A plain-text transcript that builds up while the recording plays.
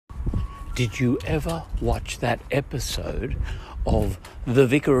Did you ever watch that episode of The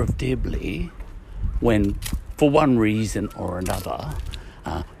Vicar of Dibley when, for one reason or another,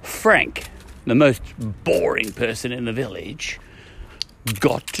 Frank, the most boring person in the village,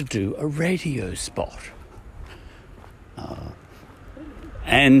 got to do a radio spot?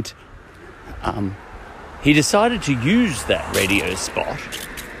 And he decided to use that radio spot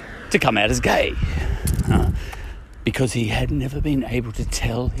to come out as gay. Because he had never been able to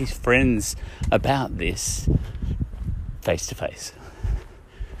tell his friends about this face to face.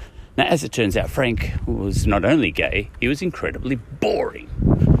 Now, as it turns out, Frank was not only gay, he was incredibly boring.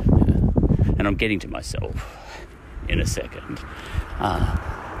 And I'm getting to myself in a second.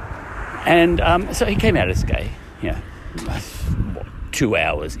 So he came out as gay, 2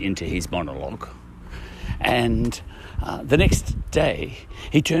 hours into his monologue. And the next day,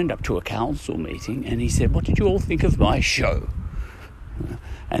 he turned up to a council meeting and he said, "What did you all think of my show?"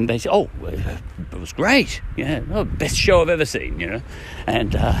 And they said, it was great. Best show I've ever seen,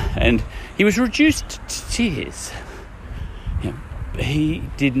 And he was reduced to tears. He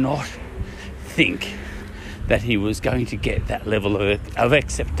did not think that he was going to get that level of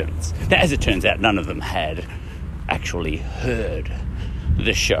acceptance. Now, as it turns out, none of them had actually heard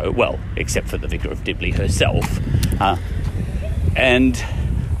the show, well, except for the Vicar of Dibley herself.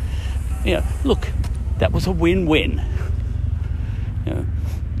 Look, that was a win-win.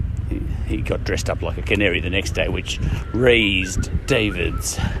 He got dressed up like a canary the next day, which raised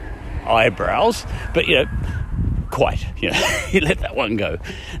David's eyebrows, but, he let that one go.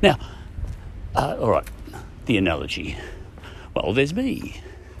 Now, all right, the analogy. Well, there's me.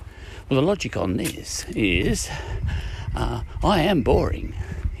 Well, the logic on this is I am boring,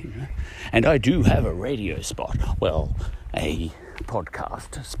 and I do have a radio spot. Well, a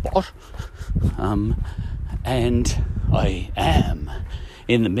podcast spot, and I am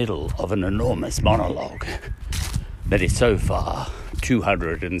in the middle of an enormous monologue that is so far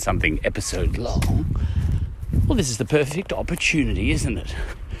 200 and something episode long. Well, this is the perfect opportunity, isn't it?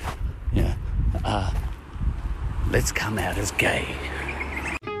 Let's come out as gay.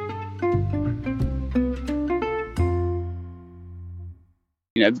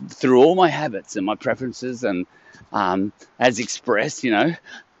 Through all my habits and my preferences and as expressed,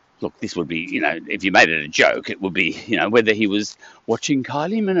 look, this would be, if you made it a joke, it would be, whether he was watching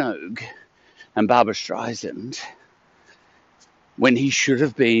Kylie Minogue and Barbra Streisand when he should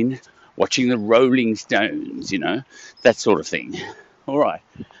have been watching the Rolling Stones, that sort of thing. All right.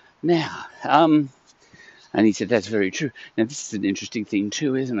 Now, and he said, that's very true. Now, this is an interesting thing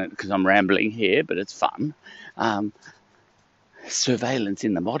too, isn't it? Because I'm rambling here, but it's fun. Surveillance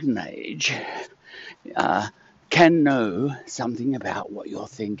in the modern age can know something about what you're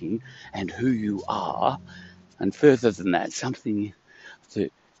thinking and who you are, and further than that, something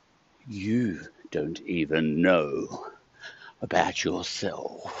that you don't even know about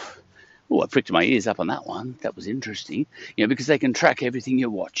yourself. Oh, I pricked my ears up on that one. That was interesting, because they can track everything you're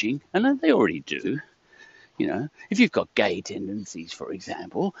watching, and they already do. If you've got gay tendencies, for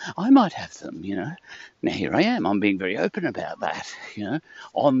example, I might have them, Now, here I am. I'm being very open about that,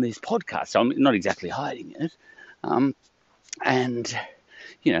 on this podcast. So I'm not exactly hiding it.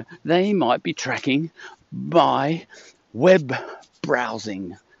 They might be tracking my web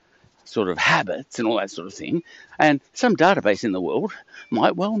browsing sort of habits and all that sort of thing. And some database in the world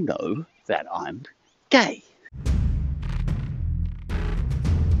might well know that I'm gay.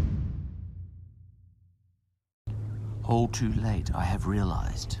 All too late, I have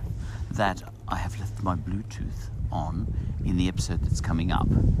realised that I have left my Bluetooth on in the episode that's coming up,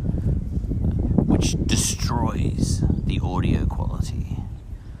 which destroys the audio quality.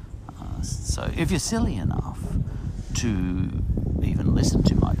 So if you're silly enough to even listen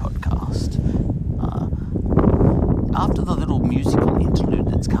to my podcast, after the little musical interlude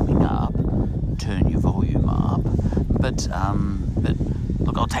that's coming up, turn your volume up. But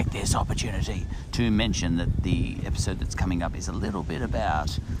look, I'll take this opportunity to mention that the episode that's coming up is a little bit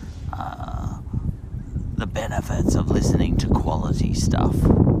about the benefits of listening to quality stuff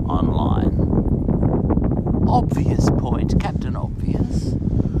online. Obvious point, Captain Obvious.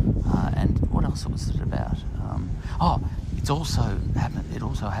 And what else was it about? It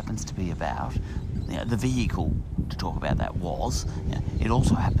also happens to be about the vehicle to talk about that was. It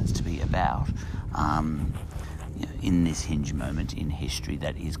also happens to be about in this hinge moment in history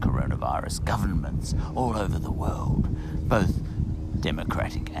that is coronavirus, governments all over the world, both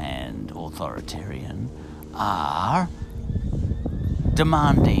democratic and authoritarian, are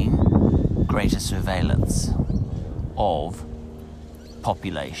demanding greater surveillance of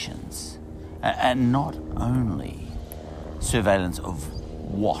populations, and not only surveillance of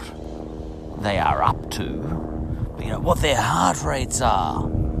what they are up to, but, what their heart rates are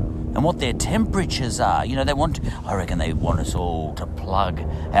and what their temperatures are. I reckon they want us all to plug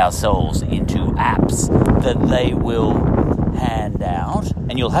ourselves into apps that they will hand out,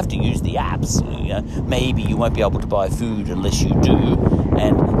 and you'll have to use the apps. Maybe you won't be able to buy food unless you do,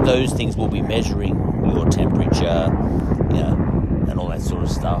 and those things will be measuring your temperature, and all that sort of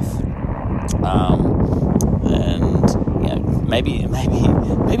stuff. And maybe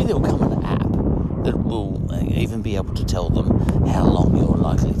there'll come an app that will even be able to tell them how long you're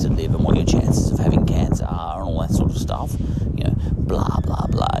likely to live and what your chances of having cancer are and all that sort of stuff. Blah, blah,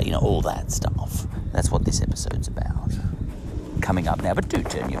 blah, all that stuff. That's what this episode's about. Coming up now, but do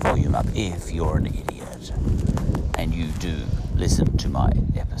turn your volume up if you're an idiot and you do listen to my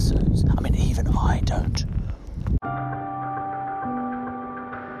episodes. I mean, even I don't.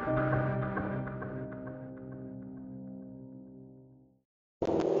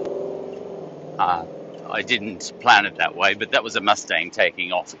 I didn't plan it that way, but that was a Mustang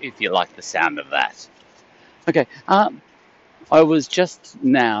taking off, if you like the sound of that. Okay, I was just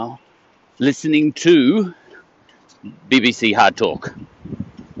now listening to BBC Hard Talk,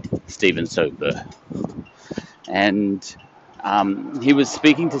 Steven Soper, and he was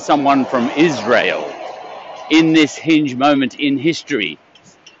speaking to someone from Israel in this hinge moment in history,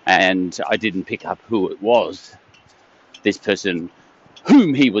 and I didn't pick up who it was, this person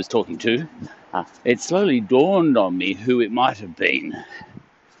whom he was talking to. It slowly dawned on me who it might have been.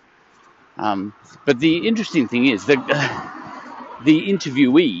 But the interesting thing is that the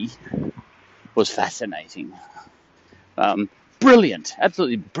interviewee was fascinating. Brilliant,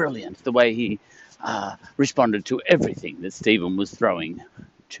 absolutely brilliant, the way he responded to everything that Stephen was throwing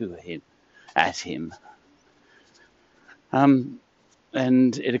to him, at him. And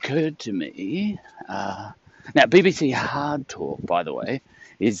it occurred to me, now BBC Hard Talk, by the way,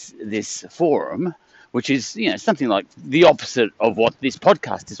 is this forum, which is, something like the opposite of what this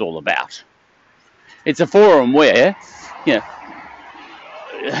podcast is all about. It's a forum where,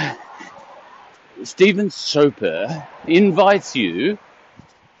 Steven Soper invites you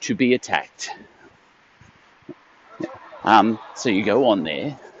to be attacked. So you go on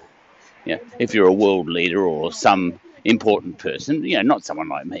there, if you're a world leader or some important person, not someone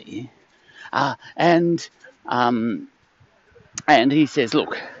like me, and he says,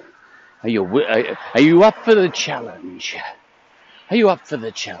 look, are you up for the challenge? Are you up for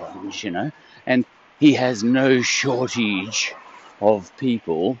the challenge, And he has no shortage of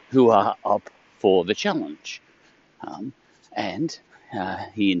people who are up for the challenge. And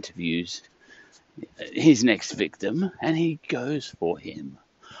he interviews his next victim, and he goes for him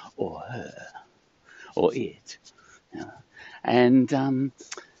or her or it. And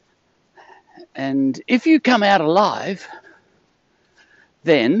if you come out alive,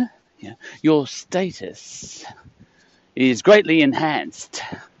 then your status is greatly enhanced.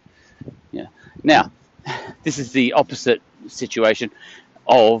 Now, this is the opposite situation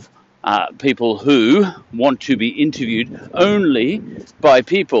of people who want to be interviewed only by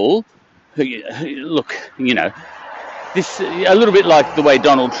people who look, this a little bit like the way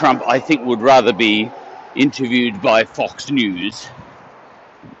Donald Trump, I think, would rather be interviewed by Fox News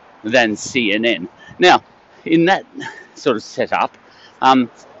than CNN. Now, in that sort of setup, the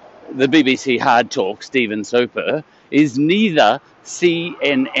BBC Hard Talk, Steven Soper, is neither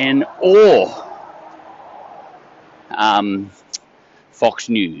CNN or Fox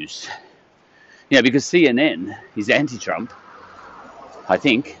News. Because CNN is anti-Trump, I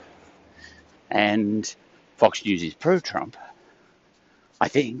think, and Fox News is pro-Trump, I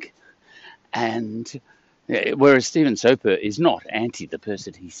think, and whereas Steven Soper is not anti the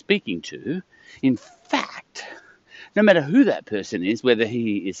person he's speaking to. In fact, no matter who that person is, whether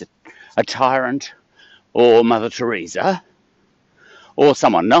he is a tyrant or Mother Teresa or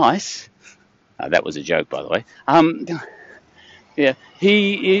someone nice, that was a joke, by the way,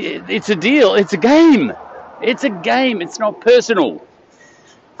 it's a deal, it's a game, it's not personal,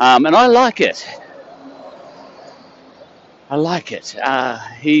 and I like it.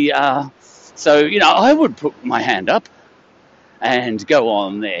 So, I would put my hand up and go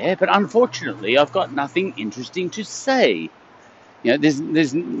on there, but unfortunately, I've got nothing interesting to say.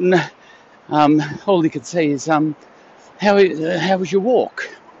 There's all he could say is, how was your walk,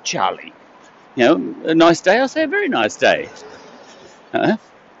 Charlie? A nice day? I'll say a very nice day.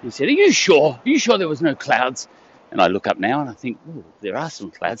 He said, are you sure? Are you sure there was no clouds? And I look up now and I think, oh, there are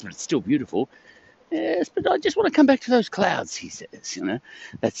some clouds, but it's still beautiful. Yes, but I just want to come back to those clouds, he says.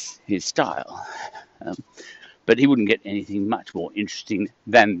 That's his style. But he wouldn't get anything much more interesting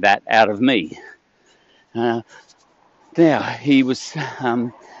than that out of me. Now, he was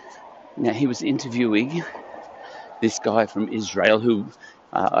Now, he was interviewing this guy from Israel who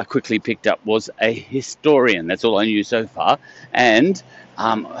I quickly picked up was a historian. That's all I knew so far. And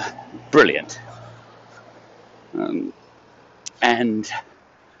brilliant. And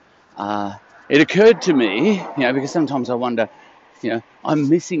it occurred to me, because sometimes I wonder, I'm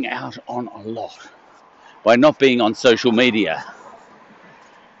missing out on a lot by not being on social media.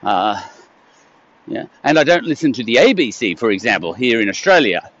 And I don't listen to the ABC, for example, here in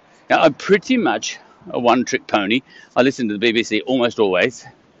Australia. Now, I'm pretty much a one-trick pony. I listen to the BBC almost always,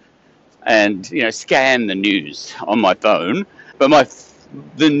 and scan the news on my phone. But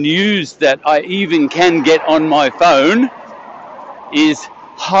the news that I even can get on my phone is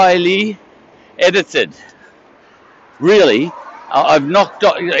highly edited. Really, I've knocked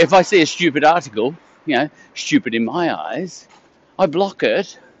off. If I see a stupid article, stupid in my eyes, I block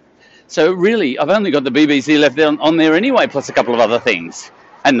it. So really, I've only got the BBC left on there anyway, plus a couple of other things,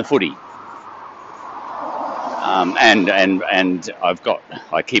 and the footy. And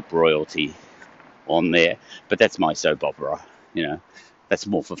I keep royalty on there, but that's my soap opera. That's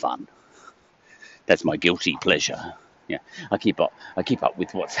more for fun. That's my guilty pleasure. I keep up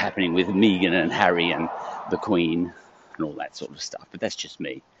with what's happening with Meghan and Harry and the Queen and all that sort of stuff. But that's just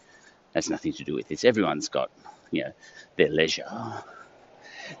me. That's nothing to do with this. Everyone's got their leisure.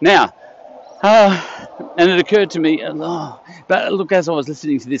 Now, and it occurred to me, but look, as I was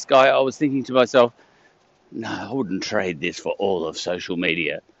listening to this guy, I was thinking to myself, no, I wouldn't trade this for all of social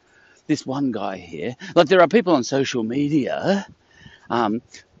media. This one guy here, like there are people on social media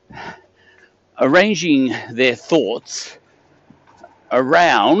arranging their thoughts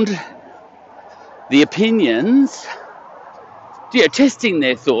around the opinions, testing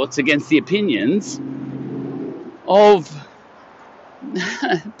their thoughts against the opinions of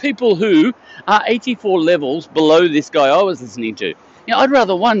people who are 84 levels below this guy I was listening to. I'd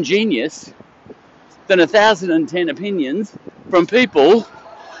rather one genius than 1,010 opinions from people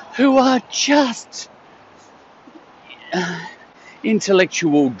who are just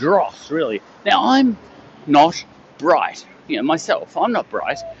intellectual dross, really. Now, I'm not bright, myself. I'm not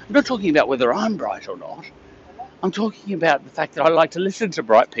bright. I'm not talking about whether I'm bright or not. I'm talking about the fact that I like to listen to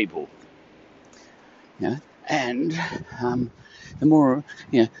bright people. And the more,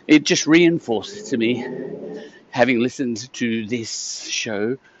 it just reinforces to me, having listened to this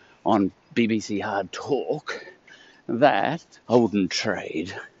show on BBC Hard Talk, that I wouldn't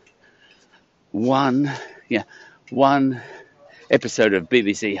trade one episode of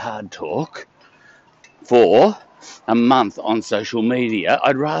BBC Hard Talk for a month on social media.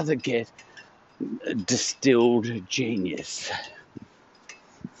 I'd rather get distilled genius,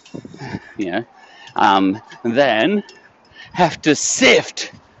 than have to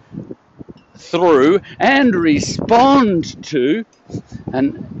sift through and respond to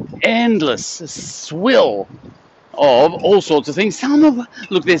an endless swill of all sorts of things.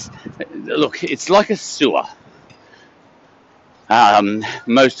 It's like a sewer.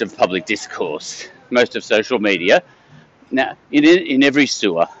 Most of public discourse, most of social media. Now, in every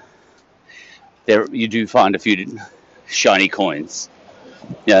sewer, there you do find a few shiny coins,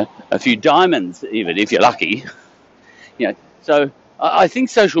 a few diamonds, even if you're lucky. So I think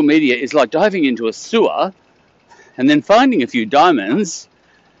social media is like diving into a sewer and then finding a few diamonds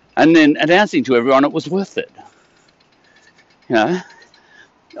and then announcing to everyone it was worth it. Well,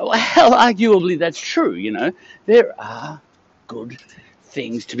 arguably that's true. There are good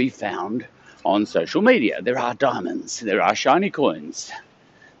things to be found on social media. There are diamonds, there are shiny coins,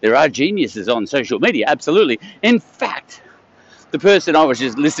 there are geniuses on social media, absolutely. In fact, the person I was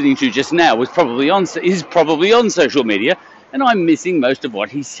just listening to just now is probably on social media, and I'm missing most of what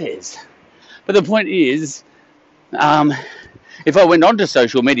he says. But the point is, if I went onto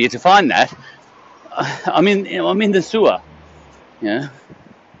social media to find that, I'm in the sewer. So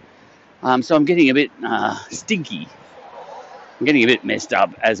I'm getting a bit stinky. I'm getting a bit messed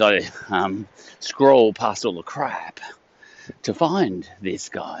up as I scroll past all the crap to find this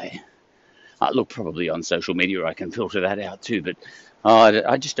guy. Look, probably on social media I can filter that out too, but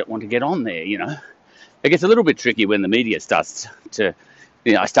I just don't want to get on there, It gets a little bit tricky when the media starts to,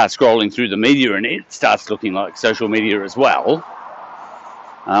 I start scrolling through the media and it starts looking like social media as well.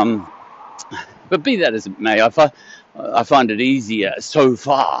 But be that as it may, I find it easier so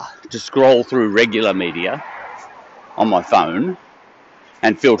far to scroll through regular media on my phone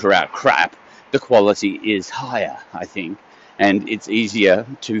and filter out crap. The quality is higher, I think, and it's easier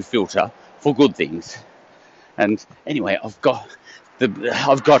to filter for good things. And anyway, I've got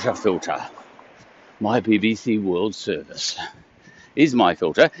a filter. My BBC World Service is my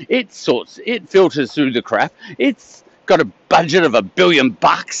filter. It filters through the crap. It's got a budget of $1 billion.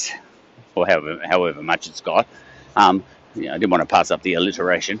 or however much it's got. I didn't want to pass up the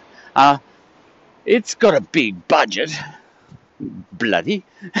alliteration. It's got a big budget, bloody,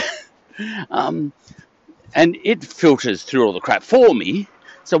 and it filters through all the crap for me.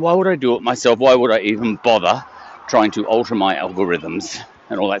 So why would I do it myself? Why would I even bother trying to alter my algorithms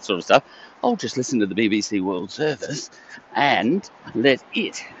and all that sort of stuff? I'll just listen to the BBC World Service and let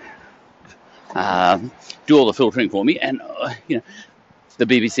it do all the filtering for me. And the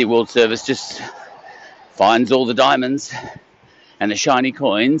BBC World Service just finds all the diamonds and the shiny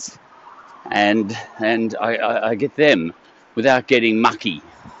coins, and I get them without getting mucky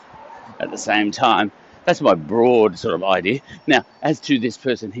at the same time. That's my broad sort of idea. Now, as to this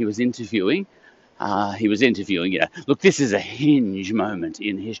person he was interviewing, look, this is a hinge moment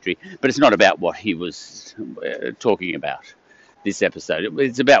in history, but it's not about what he was talking about this episode.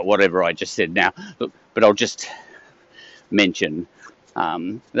 It's about whatever I just said now. Look, but I'll just mention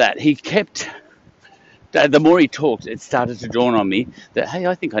that he kept, the more he talked, it started to dawn on me that, hey,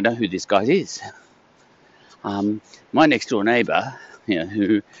 I think I know who this guy is. My next door neighbour,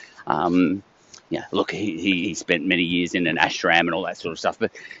 who... look, he spent many years in an ashram and all that sort of stuff,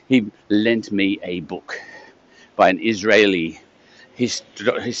 but he lent me a book by an Israeli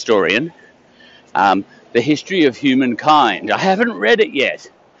historian, The History of Humankind. I haven't read it yet,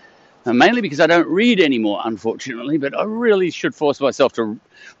 mainly because I don't read anymore, unfortunately, but I really should force myself to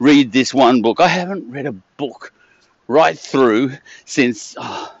read this one book. I haven't read a book right through since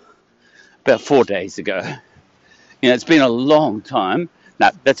about 4 days ago. It's been a long time.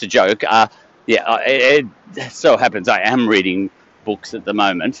 No, that's a joke. It so happens I am reading books at the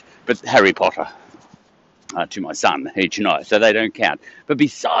moment, but Harry Potter to my son each night, so they don't count. But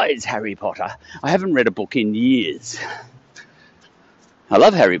besides Harry Potter, I haven't read a book in years. I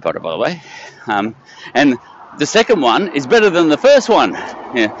love Harry Potter, by the way. And the second one is better than the first one.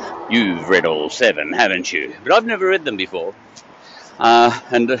 You've read all 7, haven't you? But I've never read them before.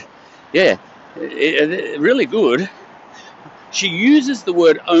 Really good. She uses the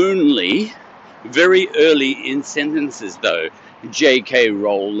word only very early in sentences, though. J.K.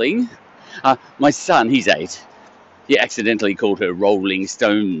 Rowling. My son, he's 8. He accidentally called her Rolling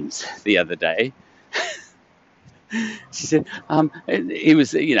Stones the other day. She said, he was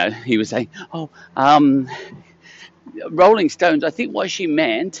saying, Rolling Stones, I think what she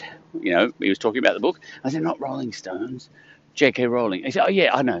meant, he was talking about the book. I said, not Rolling Stones, J.K. Rowling. He said, oh,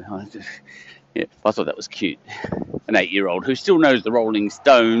 yeah, I know. I thought that was cute. An 8-year-old who still knows the Rolling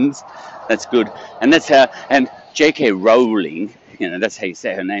Stones. That's good. And that's how, and J.K. Rowling, that's how you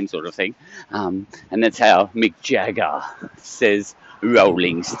say her name, sort of thing. And that's how Mick Jagger says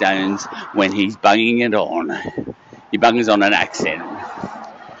Rolling Stones when he's bunging it on. He bungs on an accent.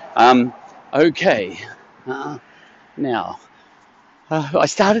 Okay. Now, I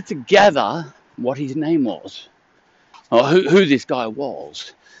started to gather what his name was, or who this guy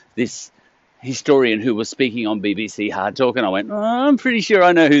was. This historian who was speaking on BBC Hard Talk, and I went, I'm pretty sure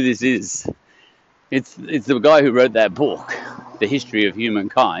I know who this is. It's the guy who wrote that book, The History of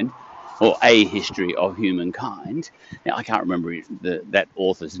Humankind, or A History of Humankind. Now, I can't remember that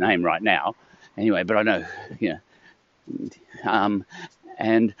author's name right now. Anyway, but I know,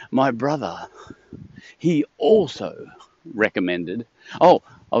 and my brother, he also recommended, I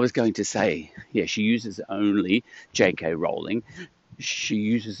was going to say, she uses only J.K. Rowling. She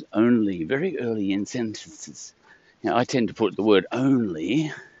uses only very early in sentences. I tend to put the word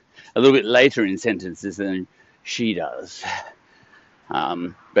only a little bit later in sentences than she does.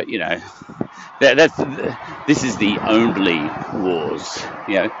 But this is the only wars.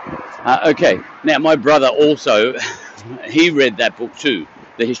 Okay. Now my brother also, he read that book too,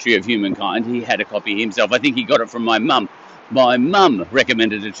 The History of Humankind. He had a copy himself. I think he got it from my mum. My mum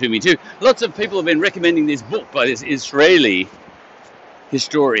recommended it to me too. Lots of people have been recommending this book by this Israeli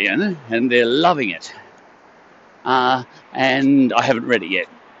historian, and they're loving it. And I haven't read it yet.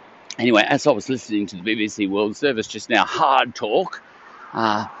 Anyway, as I was listening to the BBC World Service just now, Hard Talk,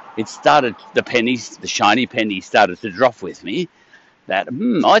 it started, the shiny penny started to drop with me that,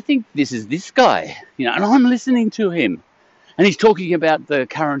 I think this is this guy, and I'm listening to him. And he's talking about the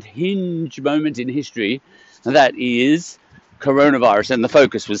current hinge moment in history, that is coronavirus, and the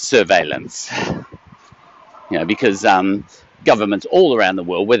focus was surveillance. Because governments all around the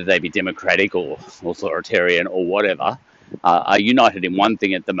world, whether they be democratic or authoritarian or whatever, are united in one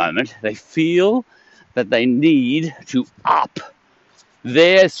thing at the moment. They feel that they need to up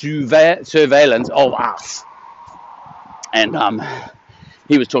their surveillance of us. And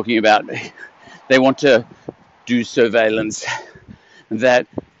he was talking about they want to do surveillance that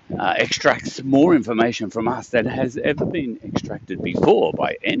extracts more information from us than has ever been extracted before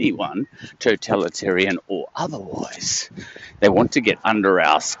by anyone, totalitarian or otherwise. They want to get under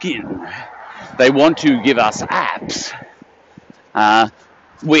our skin. They want to give us apps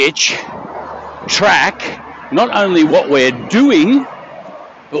which track not only what we're doing,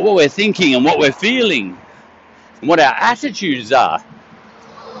 but what we're thinking and what we're feeling and what our attitudes are.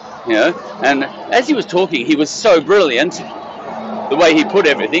 And as he was talking, he was so brilliant. The way he put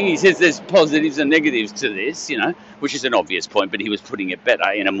everything, he says there's positives and negatives to this, which is an obvious point, but he was putting it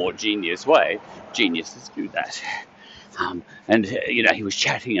better in a more genius way. Geniuses do that. He was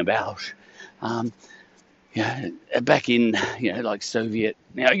chatting about, back in, like Soviet,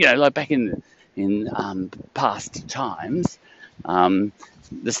 like back in past times,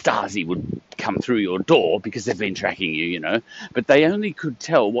 the Stasi would come through your door because they've been tracking you, but they only could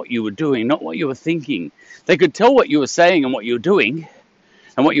tell what you were doing, not what you were thinking. They could tell what you were saying and what you were doing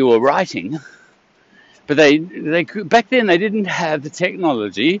and what you were writing, but they could, back then they didn't have the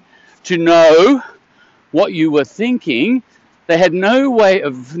technology to know what you were thinking. They had no way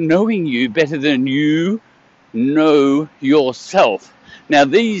of knowing you better than you know yourself. Now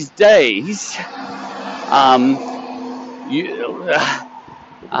these days,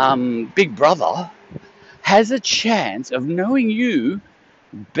 Big Brother has a chance of knowing you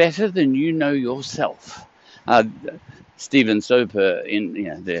better than you know yourself. Steven Soper,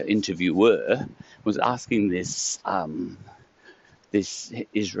 the interviewer, was asking this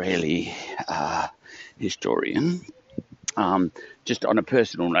Israeli historian, just on a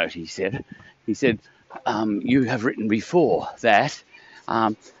personal note. He said, you have written before that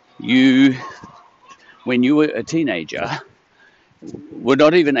you, when you were a teenager, were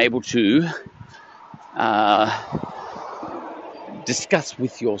not even able to discuss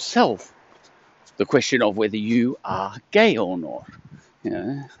with yourself the question of whether you are gay or not.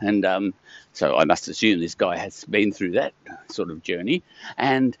 So I must assume this guy has been through that sort of journey,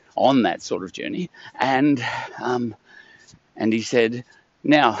 and on that sort of journey, and he said,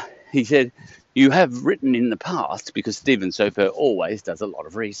 you have written in the past, because Steven Soper always does a lot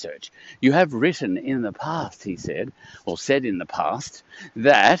of research. You have written in the past, he said, or said in the past,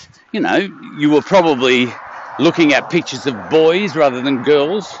 that, you were probably looking at pictures of boys rather than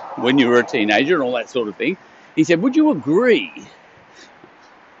girls when you were a teenager and all that sort of thing. He said, would you agree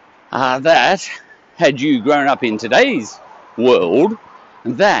that had you grown up in today's world,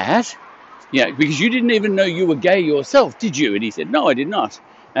 that, because you didn't even know you were gay yourself, did you? And he said, no, I did not.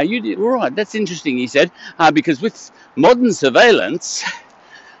 Now you did. All right, that's interesting, he said, because with modern surveillance,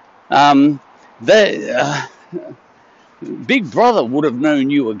 Big Brother would have known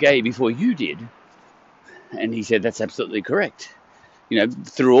you were gay before you did. And he said, that's absolutely correct.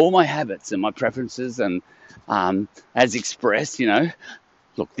 Through all my habits and my preferences and as expressed,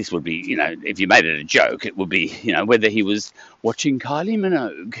 look, this would be, if you made it a joke, it would be, whether he was watching Kylie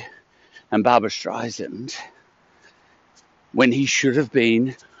Minogue and Barbra Streisand when he should have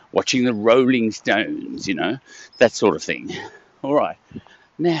been watching the Rolling Stones, that sort of thing. All right.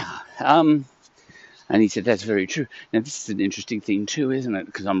 Now, and he said, that's very true. Now, this is an interesting thing too, isn't it?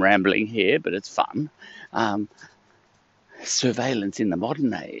 Because I'm rambling here, but it's fun. Surveillance in the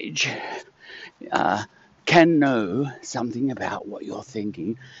modern age can know something about what you're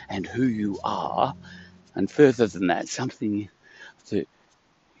thinking and who you are, and further than that, something that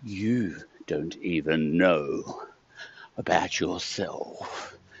you don't even know about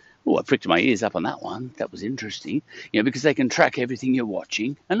yourself. Oh, I pricked my ears up on that one. That was interesting. Because they can track everything you're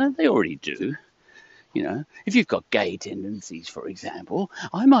watching, and they already do. If you've got gay tendencies, for example,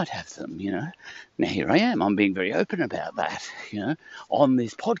 I might have them, Now, here I am. I'm being very open about that, on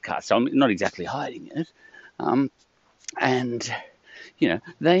this podcast. So I'm not exactly hiding it. And,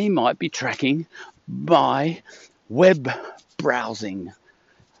 they might be tracking my web browsing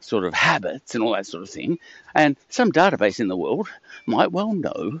sort of habits and all that sort of thing. And some database in the world might well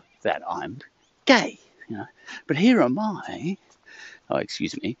know that I'm gay, But here am I. Oh,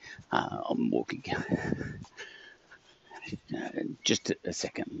 excuse me. I'm walking. Just a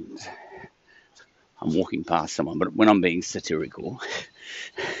second. I'm walking past someone, but when I'm being satirical,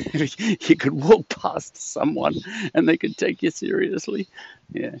 you could walk past someone and they could take you seriously.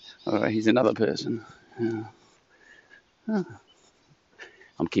 Yeah. All right, he's another person.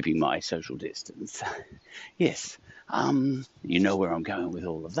 I'm keeping my social distance. Yes. You know where I'm going with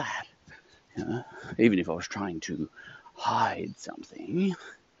all of that. Even if I was trying to hide something,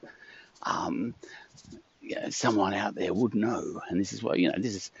 someone out there would know. And this is what,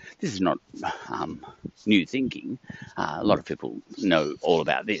 this is not new thinking. A lot of people know all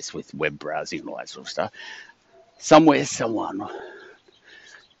about this with web browsing and all that sort of stuff. Somewhere, someone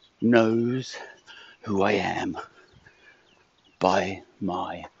knows who I am by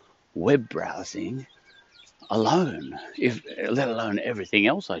my web browsing alone, let alone everything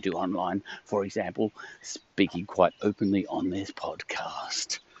else I do online. For example, speaking quite openly on this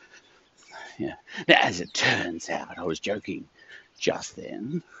podcast. Yeah. Now, as it turns out, I was joking just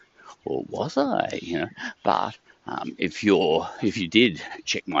then, or was I? But if you did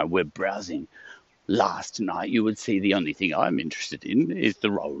check my web browsing last night, you would see the only thing I'm interested in is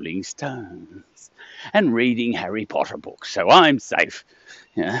the Rolling Stones and reading Harry Potter books. So I'm safe.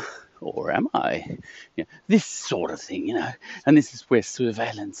 Or am I? This sort of thing, and this is where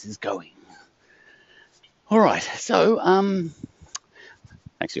surveillance is going. All right, so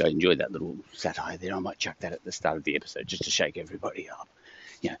actually I enjoyed that little satire there. I might chuck that at the start of the episode just to shake everybody up.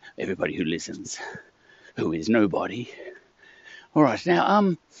 Everybody who listens, who is nobody. All right,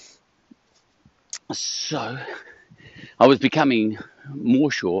 now so I was becoming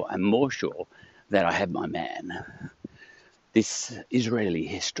more sure and more sure that I had my man. This Israeli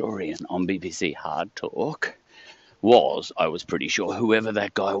historian on BBC Hard Talk I was pretty sure, whoever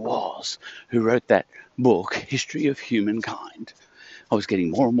that guy was who wrote that book, History of Humankind. I was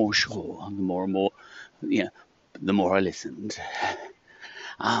getting more and more sure, and the more and more, the more I listened.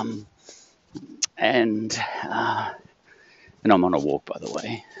 And I'm on a walk, by the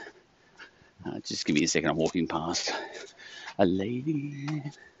way. Just give me a second. I'm walking past a lady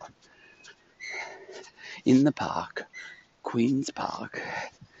in the park, Queen's Park,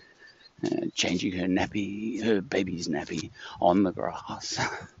 changing her baby's nappy on the grass.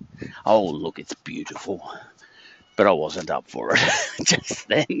 Oh, look, it's beautiful. But I wasn't up for it just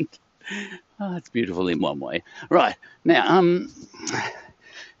then. Oh, it's beautiful in one way. Right, now,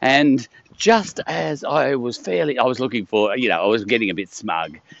 and just as I was looking for, I was getting a bit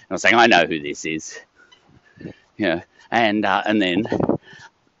smug. I was saying, I know who this is. And then,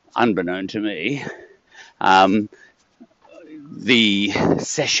 unbeknown to me, the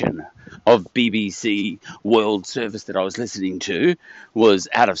session of BBC World Service that I was listening to was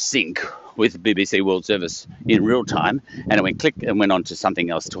out of sync with BBC World Service in real time, and it went click and went on to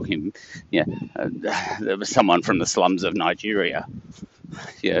something else talking. There was someone from the slums of Nigeria,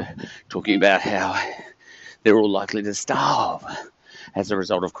 talking about how they're all likely to starve as a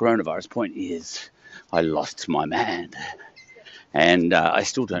result of coronavirus. Point is, I lost my man. And I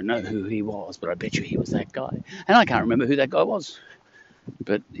still don't know who he was, but I bet you he was that guy. And I can't remember who that guy was.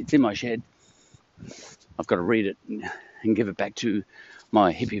 But it's in my shed. I've got to read it and give it back to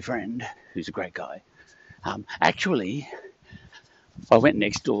my hippie friend, who's a great guy. Actually, I went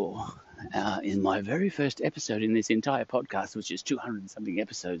next door in my very first episode in this entire podcast, which is 200 and something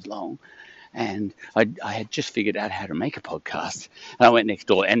episodes long. And I had just figured out how to make a podcast. And I went next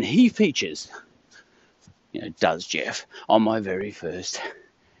door, and he features... does Jeff, on my very first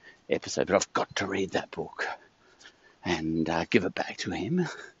episode. But I've got to read that book and give it back to him,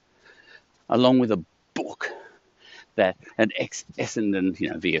 along with a book that an ex-Essendon,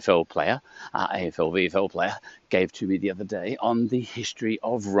 VFL player, AFL VFL player, gave to me the other day on the history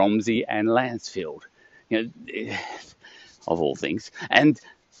of Romsey and Lancefield, of all things. And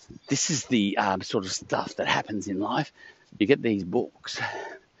this is the sort of stuff that happens in life. You get these books,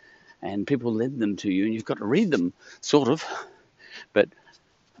 and people lend them to you, and you've got to read them, sort of. But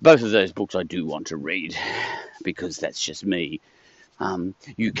both of those books I do want to read, because that's just me.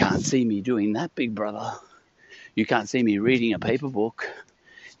 You can't see me doing that, big brother. You can't see me reading a paper book.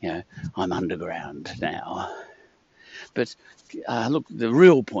 I'm underground now. But look, the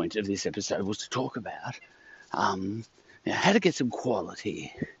real point of this episode was to talk about how to get some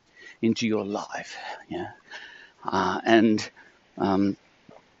quality into your life. And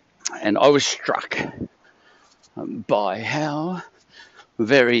I was struck by how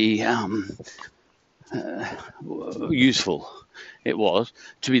very useful it was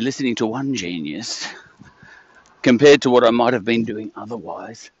to be listening to one genius compared to what I might have been doing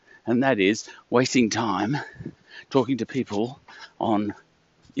otherwise, and that is wasting time talking to people on,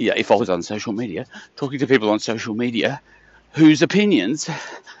 if I was on social media, talking to people on social media whose opinions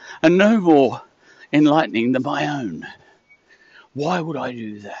are no more enlightening than my own. Why would I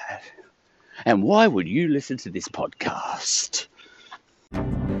do that? And why would you listen to this podcast?